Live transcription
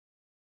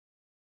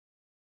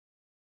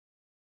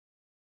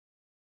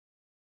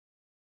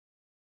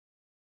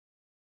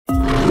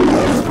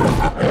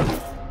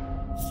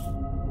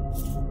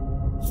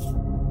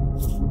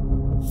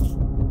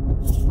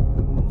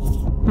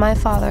My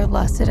father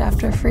lusted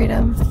after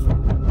freedom.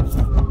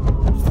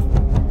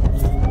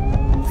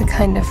 The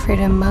kind of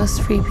freedom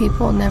most free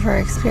people never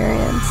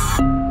experience.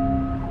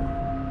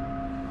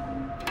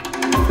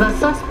 The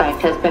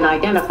suspect has been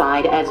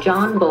identified as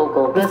John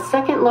Vogel, the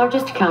second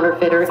largest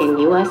counterfeiter in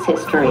U.S.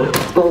 history.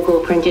 Vogel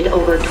printed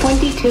over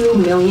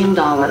 $22 million.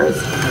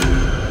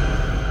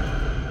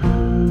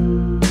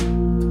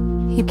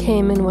 He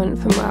came and went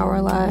from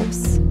our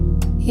lives.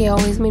 He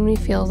always made me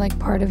feel like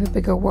part of a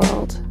bigger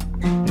world.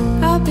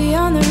 I'll be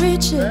on the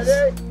riches.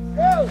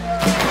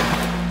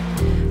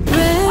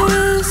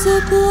 Rare is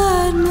the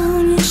blood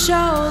moon you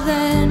show,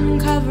 then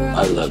cover up.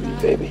 I love you,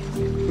 baby.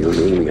 You and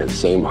me, we got the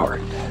same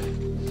heart.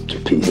 Two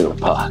peas in a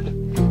pod.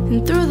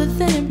 And through the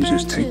thin You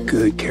just take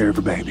good care of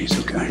her babies,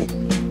 okay?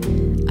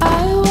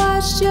 I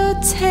watched your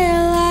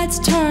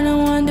taillights turn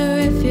and wonder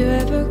if you're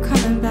ever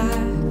coming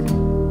back.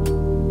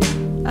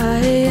 I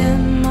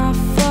am my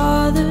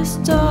father's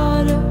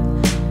daughter.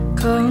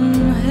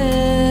 Come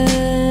hell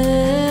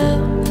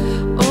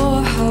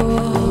or high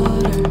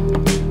water.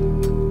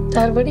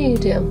 Dad, what do you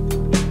do?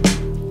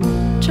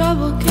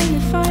 Trouble can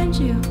find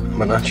you.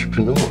 I'm an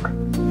entrepreneur.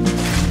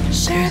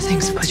 There are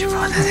things about your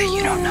father that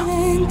you don't know.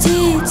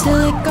 Till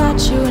it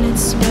got you in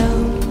its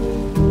spell.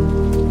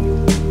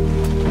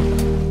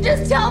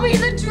 Just tell me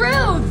the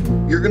truth!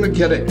 You're gonna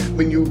get it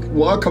when you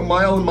walk a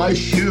mile in my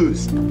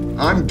shoes.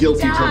 I'm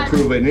guilty Dad, till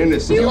proven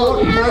innocent. You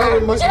will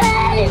never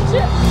change!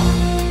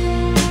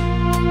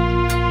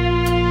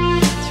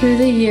 Through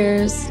the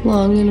years,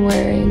 long and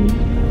wearing,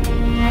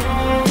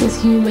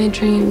 with you my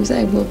dreams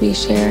I will be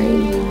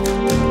sharing.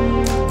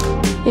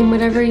 In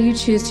whatever you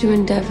choose to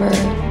endeavor,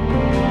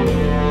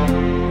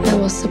 I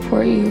will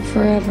support you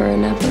forever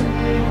and ever.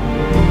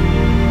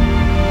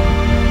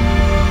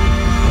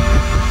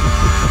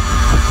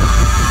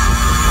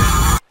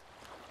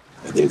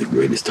 I think the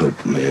greatest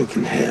hope a man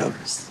can have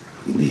is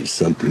he leaves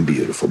something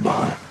beautiful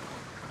behind.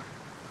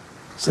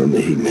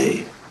 Something he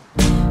made.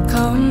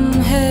 Come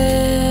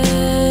hell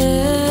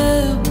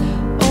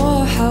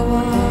or high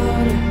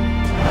water.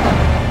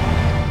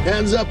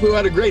 Hands up who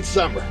had a great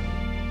summer.